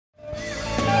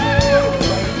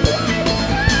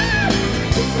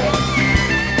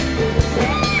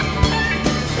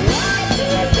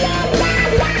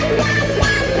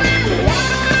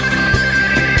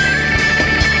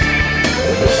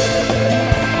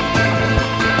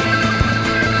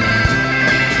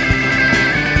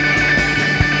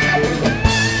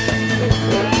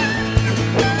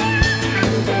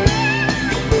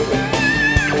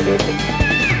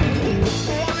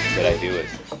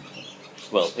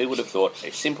who would have thought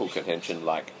a simple contention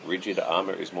like rigid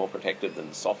armour is more protected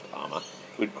than soft armour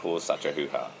would cause such a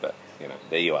hoo-ha? But, you know,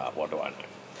 there you are, what do I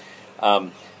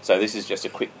know? So this is just a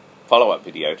quick follow-up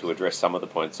video to address some of the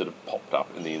points that have popped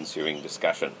up in the ensuing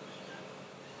discussion.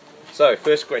 So,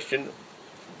 first question,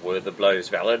 were the blows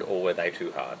valid or were they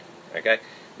too hard? Okay,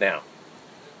 now,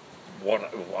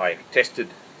 what I tested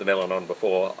the melon on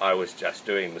before, I was just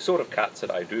doing the sort of cuts that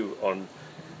I do on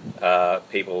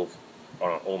people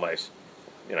on almost,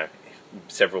 you know,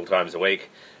 several times a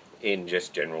week in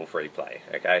just general free play,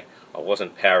 okay? I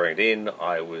wasn't powering it in,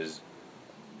 I was,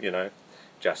 you know,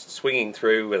 just swinging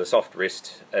through with a soft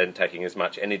wrist and taking as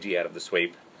much energy out of the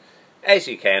sweep as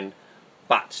you can,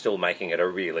 but still making it a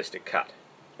realistic cut,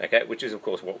 okay? Which is, of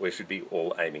course, what we should be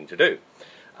all aiming to do.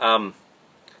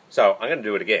 So I'm going to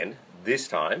do it again, this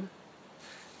time.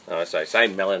 So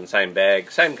same melon, same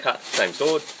bag, same cut, same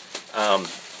sword.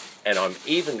 And I'm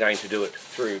even going to do it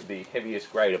through the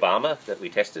heaviest grade of armour that we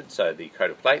tested, so the coat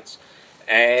of plates.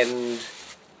 And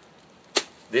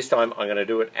this time I'm going to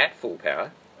do it at full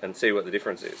power and see what the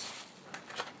difference is.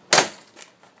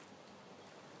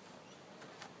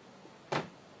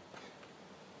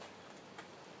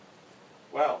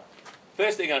 Well,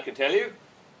 first thing I can tell you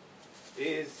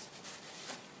is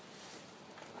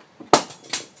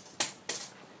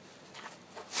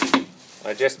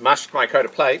I just mushed my coat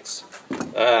of plates.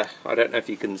 I don't know if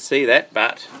you can see that,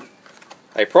 but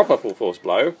a proper full force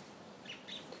blow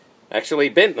actually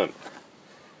bent them.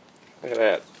 Look at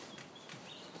that.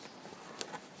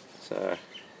 So,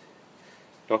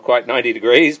 not quite 90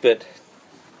 degrees, but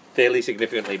fairly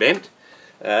significantly bent.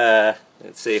 Let's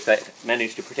see if that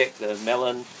managed to protect the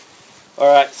melon.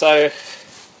 Alright, so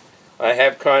I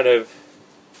have kind of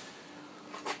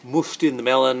mushed in the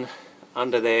melon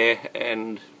under there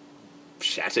and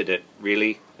shattered it,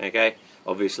 really, okay?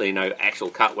 Obviously no actual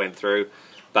cut went through,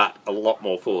 but a lot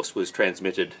more force was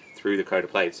transmitted through the coat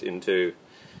of plates into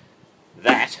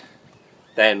that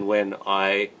than when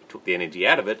I took the energy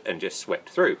out of it and just swept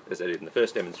through, as I did in the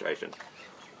first demonstration.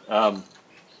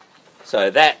 So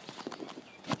that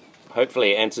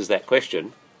hopefully answers that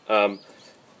question.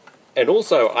 And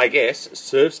also, I guess,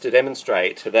 serves to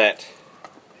demonstrate that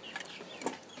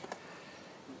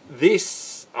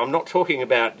this, I'm not talking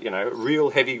about, you know, real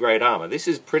heavy grade armour. This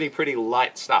is pretty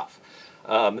light stuff.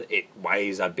 It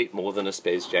weighs a bit more than a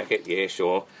Spez jacket, yeah,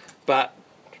 sure, but,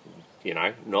 you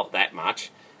know, not that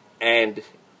much. And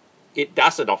it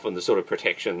doesn't offer the sort of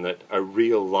protection that a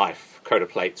real life coat of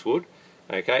plates would,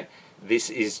 okay? This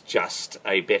is just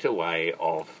a better way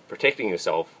of protecting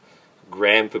yourself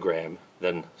gram for gram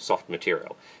than soft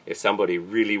material. If somebody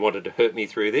really wanted to hurt me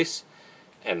through this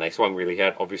and they swung really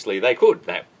hard, obviously they could.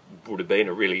 That would have been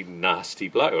a really nasty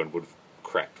blow and would have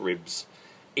cracked ribs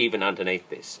even underneath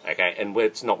this, okay? And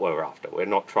it's not what we're after. We're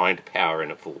not trying to power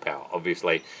in at full power,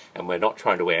 obviously, and we're not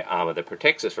trying to wear armour that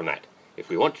protects us from that. If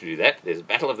we want to do that, there's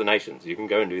Battle of the Nations. You can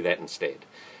go and do that instead,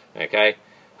 okay?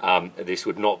 This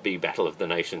would not be Battle of the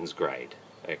Nations grade,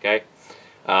 okay?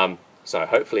 So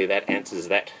hopefully that answers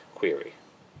that query.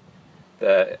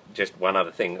 Just one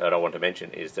other thing that I want to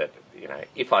mention is that, you know,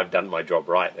 if I've done my job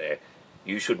right there,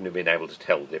 you shouldn't have been able to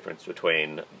tell the difference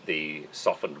between the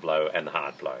softened blow and the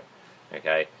hard blow,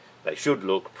 okay? They should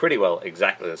look pretty well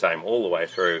exactly the same all the way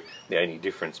through, the only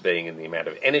difference being in the amount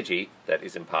of energy that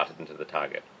is imparted into the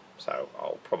target. So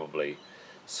I'll probably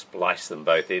splice them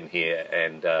both in here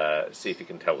and see if you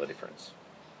can tell the difference.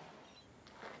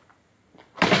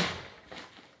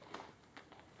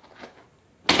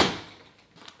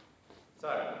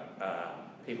 So,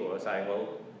 people are saying,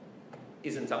 well,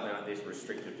 isn't something like this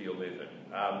restricted to your movement?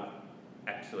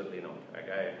 Absolutely not,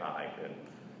 okay? I can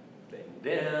bend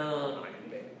down, I can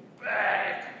bend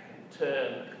back, I can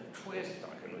turn, I can twist,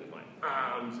 I can move my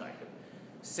arms, I can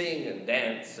sing and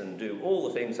dance and do all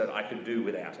the things that I could do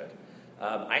without it.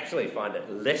 I actually find it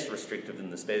less restrictive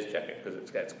than the Spez jacket because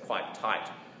it gets quite tight.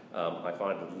 I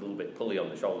find it a little bit pulley on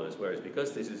the shoulders, whereas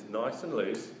because this is nice and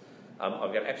loose,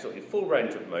 I've got absolutely full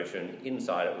range of motion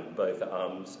inside it with both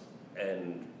arms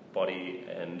and body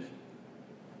and,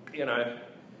 you know,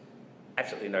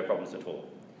 absolutely no problems at all.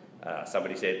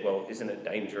 Somebody said, well, isn't it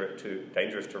dangerous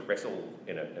to wrestle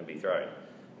in it and be thrown?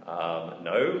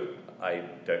 No, I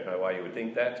don't know why you would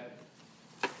think that.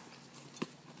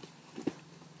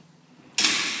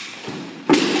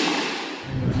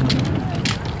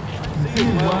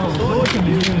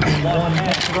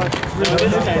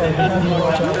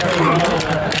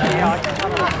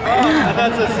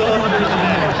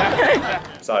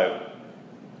 So,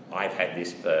 I've had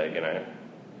this for, you know,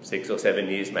 6 or 7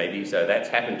 years maybe, so that's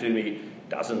happened to me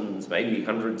dozens, maybe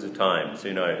hundreds of times,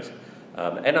 who knows.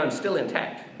 And I'm still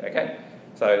intact, okay?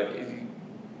 So,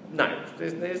 no,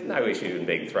 there's no issue in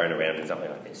being thrown around in something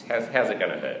like this. How's it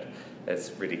going to hurt?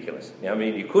 That's ridiculous. Now, I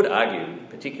mean, you could argue,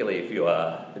 particularly if you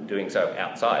are doing so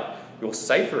outside, you're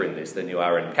safer in this than you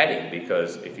are in padding,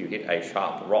 because if you hit a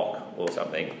sharp rock or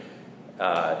something,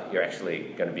 you're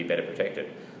actually going to be better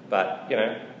protected. But, you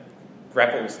know,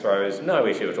 grapples, throws, no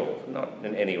issue at all. Not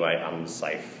in any way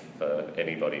unsafe for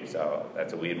anybody. So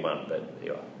that's a weird one, but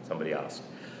yeah, somebody asked.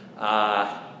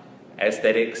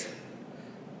 Aesthetics,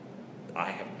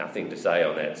 I have nothing to say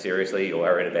on that. Seriously, you're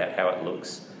worried about how it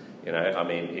looks. You know, I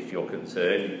mean, if you're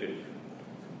concerned, you could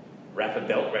wrap a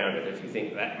belt around it if you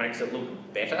think that makes it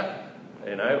look better,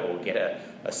 you know, or get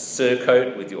a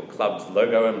surcoat with your club's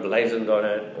logo emblazoned on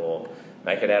it, or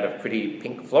make it out of pretty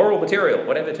pink floral material,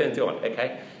 whatever turns you on,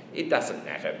 okay? It doesn't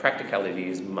matter. Practicality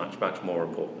is much, much more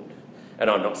important. And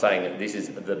I'm not saying that this is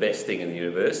the best thing in the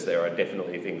universe. There are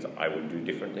definitely things I would do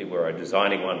differently were I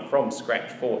designing one from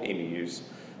scratch for HEMA use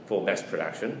for mass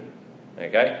production,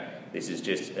 okay? This is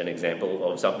just an example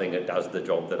of something that does the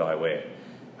job that I wear.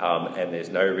 And there's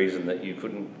no reason that you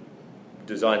couldn't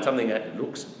design something that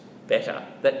looks better,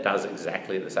 that does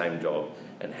exactly the same job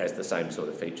and has the same sort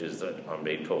of features that I've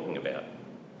been talking about.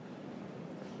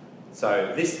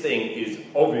 So this thing is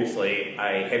obviously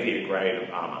a heavier grade of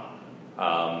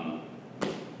armour.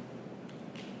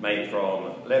 Made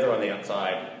from leather on the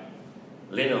outside,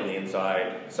 linen on the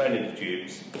inside, sewn into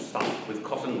tubes, stuffed with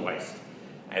cotton waste.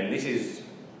 And this is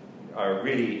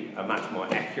really a much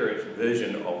more accurate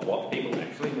version of what people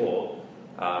actually wore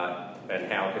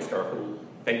and how historical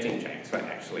fencing jacks were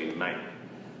actually made.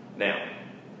 Now,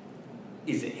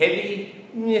 is it heavy?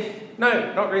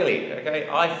 No, not really, okay?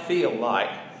 I feel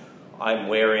like I'm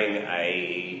wearing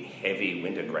a heavy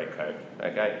winter greatcoat,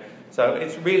 okay? So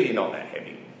it's really not that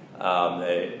heavy.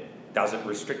 Does it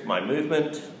restrict my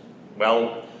movement?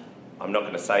 Well, I'm not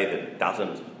going to say that it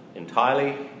doesn't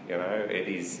entirely, you know, it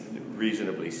is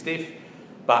reasonably stiff,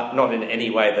 but not in any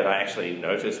way that I actually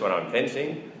notice when I'm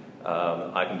fencing.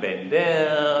 I can bend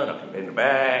down, I can bend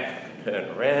back, I can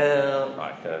turn around,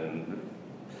 I can,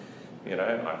 you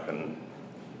know, I can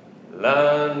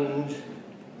lunge,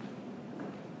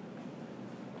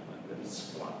 I can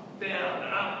squat down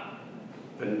and up,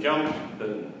 and jump,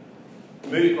 and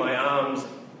move my arms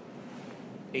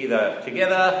either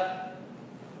together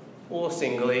or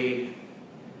singly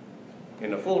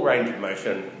in a full range of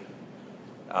motion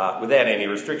without any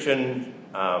restriction.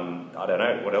 I don't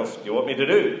know, what else do you want me to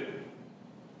do?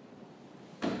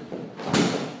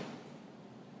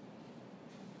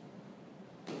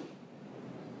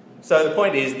 So the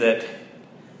point is that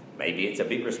maybe it's a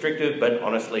bit restrictive, but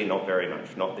honestly not very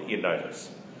much, not that you'd notice.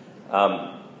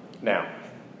 Now,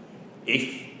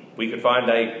 if we could find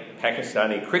a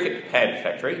Pakistani cricket pad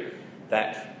factory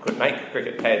that could make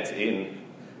cricket pads in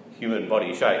human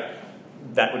body shape,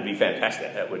 that would be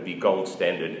fantastic. That would be gold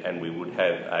standard, and we would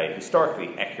have a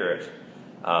historically accurate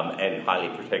and highly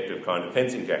protective kind of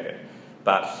fencing jacket.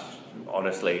 But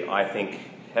honestly, I think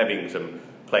having some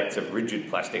plates of rigid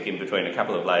plastic in between a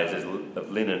couple of layers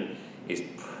of linen is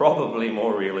probably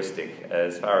more realistic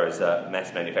as far as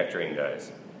mass manufacturing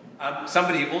goes.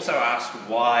 Somebody also asked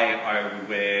why I would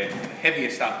wear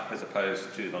heavier stuff as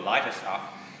opposed to the lighter stuff.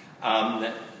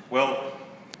 Well,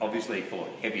 obviously for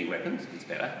heavy weapons it's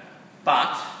better,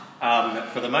 but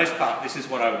for the most part this is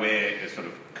what I wear as sort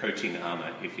of coaching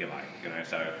armour, if you like. You know,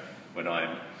 so when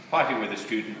I'm fighting with a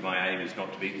student, my aim is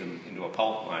not to beat them into a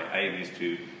pulp. My aim is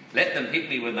to let them hit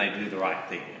me when they do the right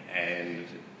thing, and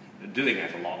doing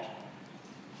that a lot,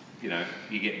 you know,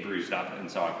 you get bruised up, and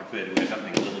so I prefer to wear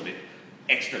something a little bit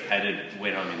extra padded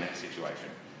when I'm in that situation.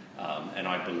 And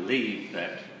I believe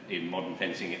that in modern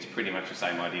fencing it's pretty much the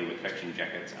same idea, where fencing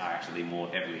jackets are actually more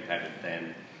heavily padded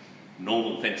than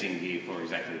normal fencing gear for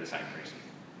exactly the same reason.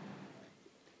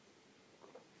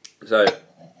 So,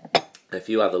 a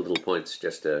few other little points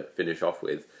just to finish off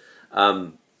with.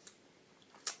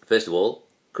 First of all,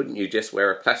 couldn't you just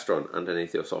wear a plastron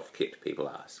underneath your soft kit, people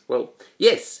ask. Well,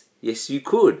 yes you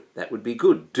could. That would be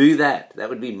good. Do that. That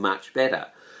would be much better.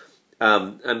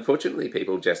 Unfortunately,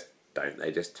 people just don't.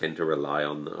 They just tend to rely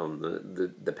on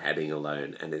the padding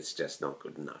alone, and it's just not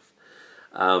good enough.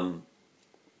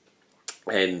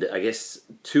 And I guess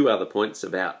two other points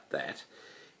about that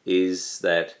is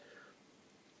that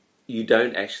you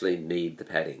don't actually need the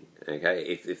padding. Okay,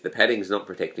 if the padding's not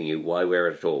protecting you, why wear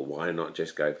it at all? Why not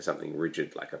just go for something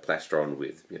rigid like a plastron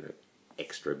with, you know,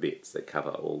 extra bits that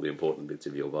cover all the important bits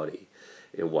of your body?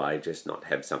 You know, why just not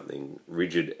have something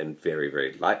rigid and very,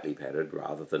 very lightly padded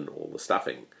rather than all the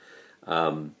stuffing?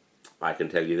 I can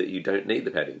tell you that you don't need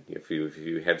the padding. If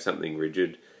you have something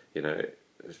rigid, you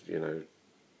know,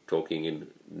 talking in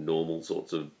normal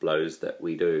sorts of blows that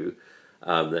we do,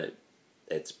 that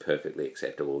it's perfectly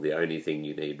acceptable. The only thing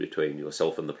you need between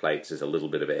yourself and the plates is a little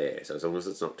bit of air. So as long as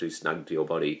it's not too snug to your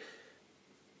body,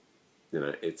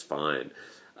 it's fine.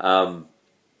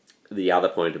 The other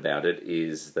point about it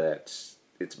is that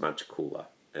it's much cooler.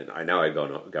 And I know I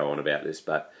go on about this,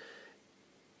 but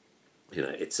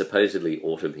it's supposedly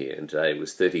autumn here, and today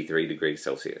was 33 degrees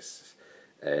Celsius.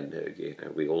 And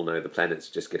we all know the planet's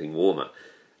just getting warmer.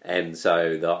 And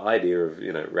so the idea of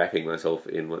wrapping myself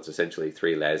in what's essentially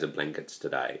 3 layers of blankets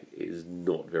today is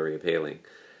not very appealing.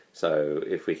 So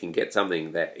if we can get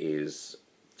something that is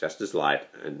just as light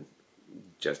and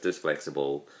just as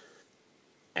flexible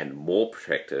and more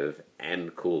protective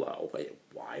and cooler,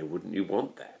 why wouldn't you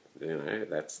want that?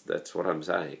 That's what I'm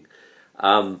saying.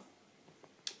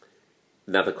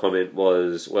 Another comment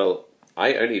was, well,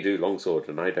 I only do longsword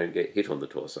and I don't get hit on the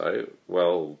torso.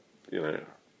 Well,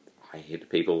 I hit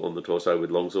people on the torso with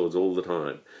longswords all the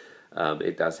time.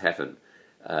 It does happen.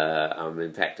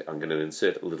 In fact, I'm going to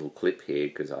insert a little clip here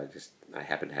because I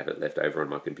happen to have it left over on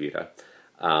my computer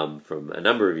from a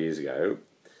number of years ago,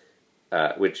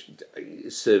 which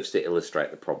serves to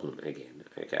illustrate the problem again.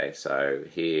 Okay, so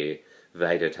here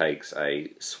Vader takes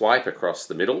a swipe across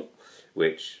the middle,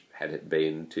 which, had it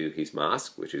been to his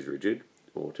mask, which is rigid,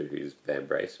 or to his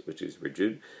vambrace, which is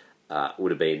rigid,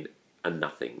 would have been a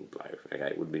nothing blow. Okay,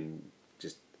 it would have been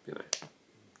just,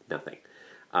 nothing.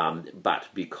 But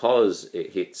because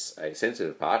it hits a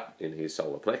sensitive part in his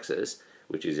solar plexus,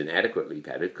 which is inadequately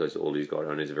padded because all he's got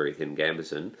on is a very thin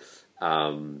gambeson,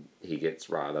 he gets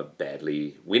rather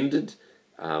badly winded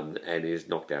and is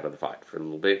knocked out of the fight for a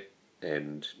little bit,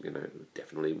 and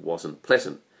definitely wasn't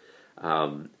pleasant.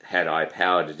 Had I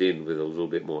powered it in with a little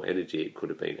bit more energy, it could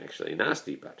have been actually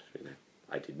nasty, but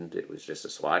I didn't. It was just a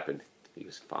swipe and he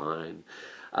was fine.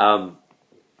 But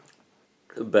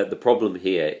the problem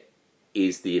here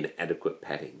is the inadequate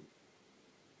padding.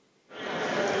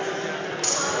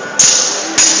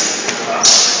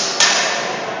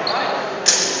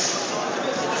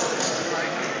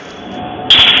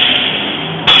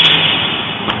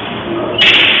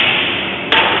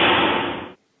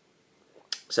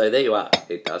 So there you are.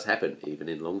 It does happen, even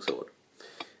in longsword.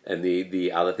 And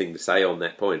the other thing to say on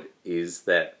that point is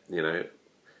that,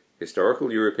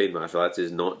 historical European martial arts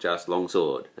is not just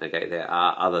longsword. Okay, there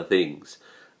are other things.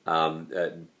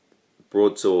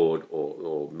 Broadsword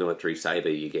or military saber,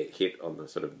 you get hit on the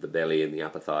sort of the belly and the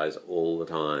upper thighs all the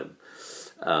time.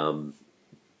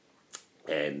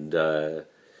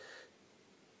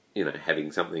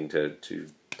 Having something to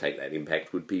take that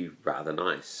impact would be rather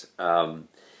nice.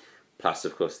 Plus,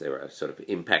 of course, there are sort of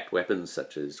impact weapons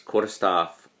such as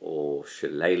quarterstaff or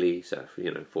shillelagh, so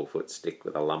 4-foot stick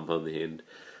with a lump on the end.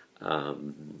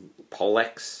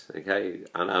 Poleaxe, okay,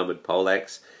 unarmoured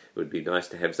poleaxe. It would be nice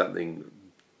to have something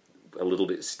a little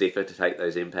bit stiffer to take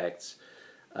those impacts.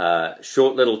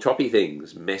 Short little choppy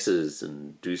things, messes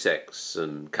and duseks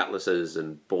and cutlasses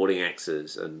and boarding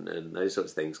axes and those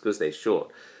sorts of things, because they're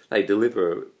short. They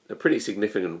deliver a pretty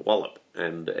significant wallop,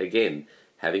 and again,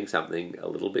 having something a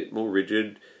little bit more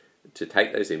rigid to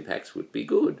take those impacts would be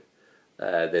good.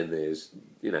 Then there's,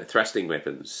 thrusting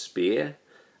weapons, spear,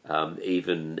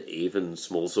 even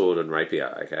small sword and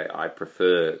rapier. Okay, I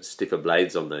prefer stiffer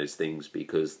blades on those things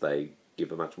because they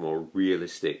give a much more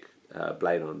realistic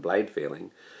blade-on-blade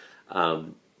feeling.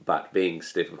 But being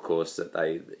stiff, of course, that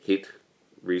they hit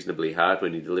reasonably hard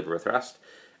when you deliver a thrust,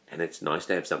 and it's nice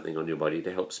to have something on your body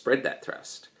to help spread that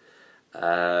thrust.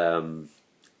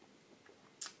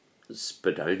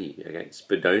 Spadoni, okay,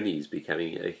 Spadoni is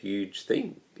becoming a huge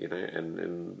thing,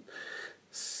 and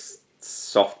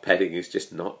soft padding is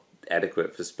just not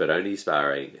adequate for Spadoni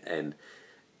sparring, and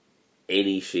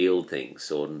any shield thing,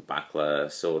 sword and buckler,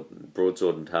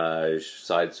 broadsword and tage,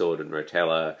 side sword and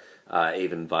rotella,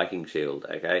 even Viking shield,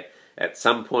 okay, at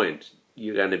some point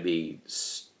you're going to be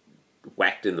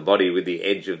whacked in the body with the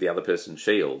edge of the other person's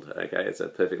shield, okay, it's a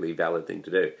perfectly valid thing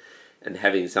to do. And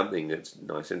having something that's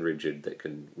nice and rigid that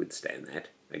can withstand that,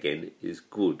 again, is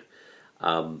good.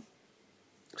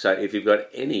 So if you've got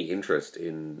any interest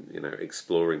in,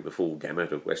 exploring the full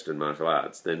gamut of Western martial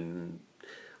arts, then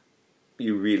we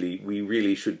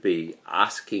really should be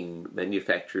asking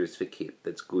manufacturers for kit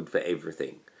that's good for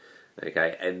everything,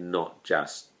 okay, and not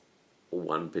just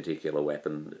one particular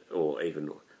weapon or even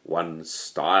one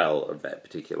style of that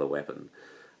particular weapon.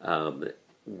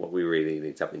 What we really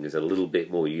need something is a little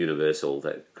bit more universal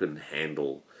that can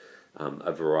handle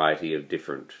a variety of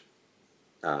different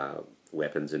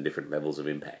weapons and different levels of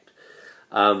impact.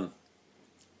 The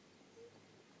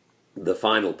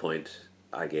final point,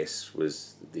 I guess,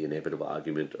 was the inevitable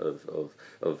argument of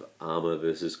armour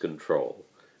versus control.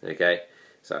 Okay,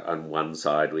 So on one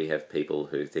side we have people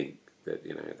who think that,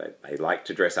 you know, they like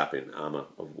to dress up in armour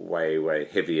of way, way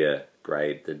heavier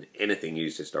grade than anything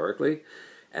used historically,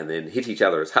 and then hit each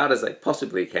other as hard as they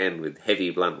possibly can with heavy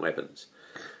blunt weapons.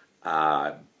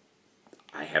 I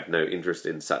have no interest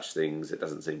in such things. It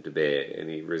doesn't seem to bear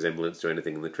any resemblance to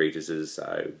anything in the treatises,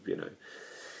 so, you know,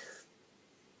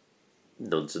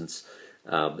 nonsense,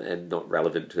 and not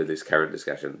relevant to this current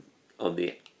discussion. On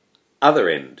the other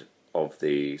end of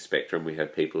the spectrum, we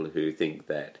have people who think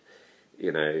that,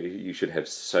 you know, you should have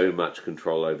so much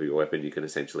control over your weapon you can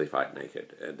essentially fight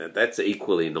naked. And that's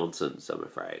equally nonsense, I'm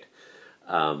afraid.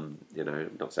 You know,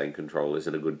 I'm not saying control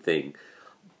isn't a good thing,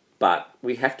 but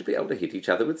we have to be able to hit each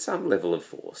other with some level of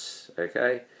force,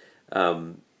 okay?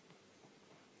 For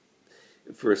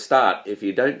a start, if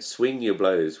you don't swing your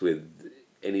blows with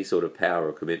any sort of power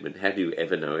or commitment, how do you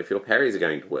ever know if your parries are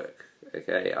going to work?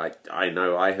 Okay, I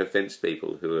know I have fenced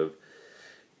people who have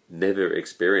never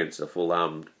experienced a full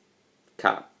armed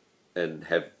cut and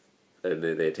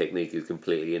their technique is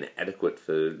completely inadequate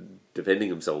for defending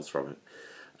themselves from it.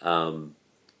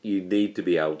 You need to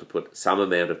be able to put some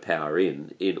amount of power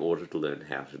in order to learn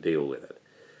how to deal with it.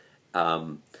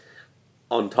 On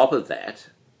top of that,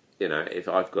 you know, if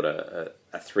I've got a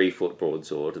 3-foot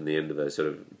broadsword and the end of a sort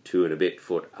of 2 and a bit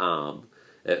foot arm,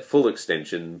 at full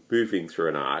extension, moving through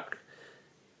an arc,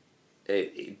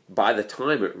 by the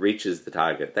time it reaches the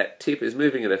target, that tip is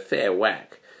moving at a fair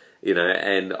whack, you know,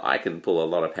 and I can pull a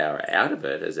lot of power out of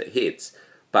it as it hits,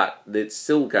 but it's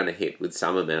still going to hit with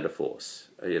some amount of force,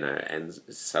 you know, and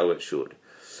so it should.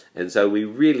 And so we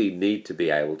really need to be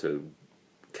able to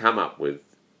come up with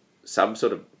some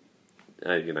sort of,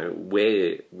 you know,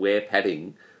 wear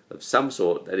padding of some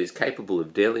sort that is capable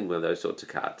of dealing with those sorts of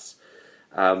cuts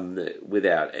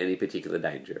without any particular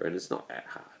danger. And it's not that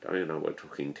hard. I don't know, we're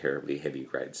talking terribly heavy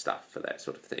grade stuff for that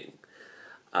sort of thing.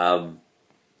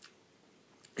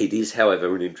 It is,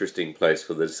 however, an interesting place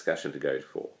for the discussion to go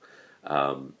for.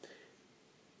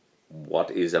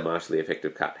 What is a martially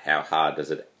effective cut? How hard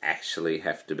does it actually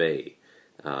have to be?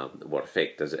 What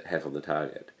effect does it have on the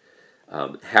target?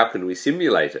 How can we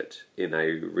simulate it in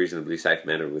a reasonably safe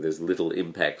manner with as little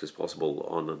impact as possible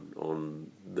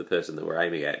on the person that we're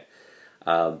aiming at?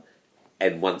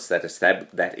 And once that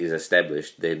is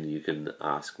established, then you can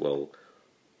ask, well,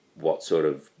 what sort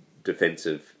of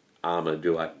defensive armour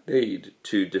do I need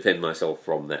to defend myself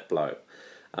from that blow?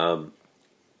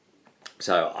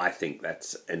 So I think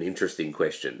that's an interesting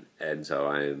question, and so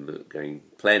I'm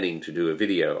planning to do a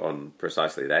video on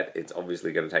precisely that. It's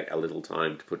obviously going to take a little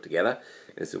time to put together,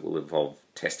 as it will involve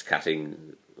test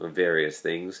cutting of various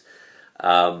things.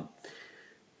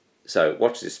 So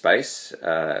watch this space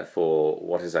for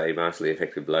what is a martially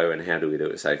effective blow and how do we do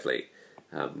it safely,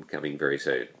 coming very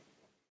soon.